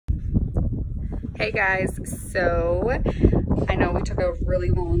Hey guys, so I know we took a really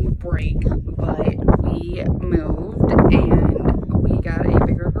long break, but we moved and we got a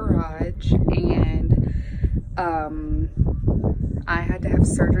bigger garage, and I had to have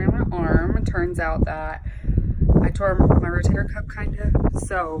surgery on my arm. It turns out that I tore my rotator cuff kinda,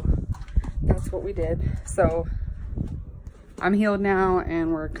 so that's what we did. So I'm healed now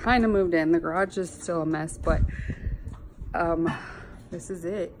and we're kind of moved in. The garage is still a mess, but this is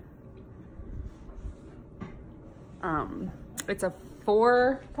it. It's a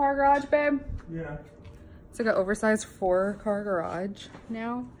 4-car garage, babe. Yeah. It's like an oversized 4-car garage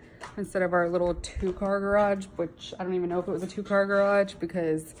now, instead of our little 2-car garage, which I don't even know if it was a 2-car garage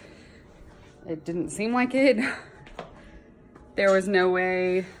because it didn't seem like it. There was no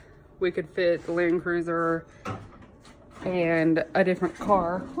way we could fit the Land Cruiser and a different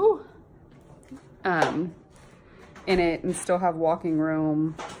car in it and still have walking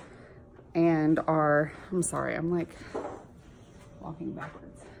room and our, I'm sorry, I'm like walking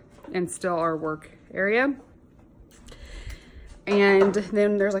backwards, and still our work area. And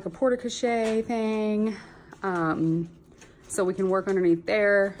then there's like a porta-cochet thing, so we can work underneath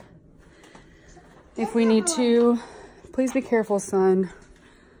there if we need to. Please be careful, son.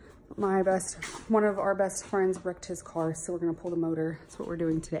 One of our best friends wrecked his car, so we're gonna pull the motor. That's what we're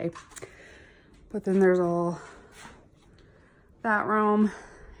doing today. But then there's all that room,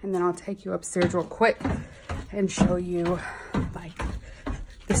 and then I'll take you upstairs real quick and show you like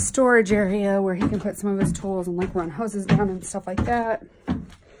the storage area where he can put some of his tools and like run hoses down and stuff like that.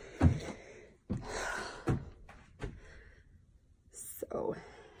 So,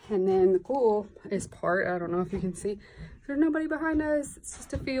 and then the coolest part, I don't know if you can see, there's nobody behind us. It's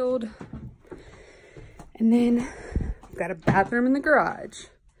just a field. And then we've got a bathroom in the garage.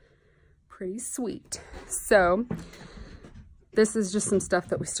 Pretty sweet. So this is just some stuff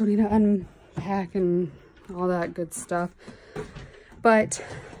that we still need to unpack and all that good stuff. But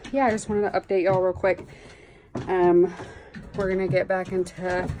yeah, I just wanted to update y'all real quick. We're gonna get back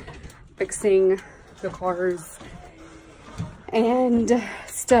into fixing the cars and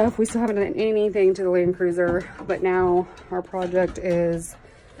stuff. We still haven't done anything to the Land Cruiser, but now our project is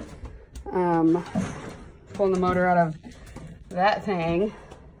pulling the motor out of that thing.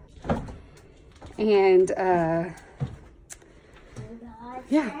 And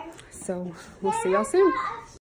yeah, so we'll see y'all soon.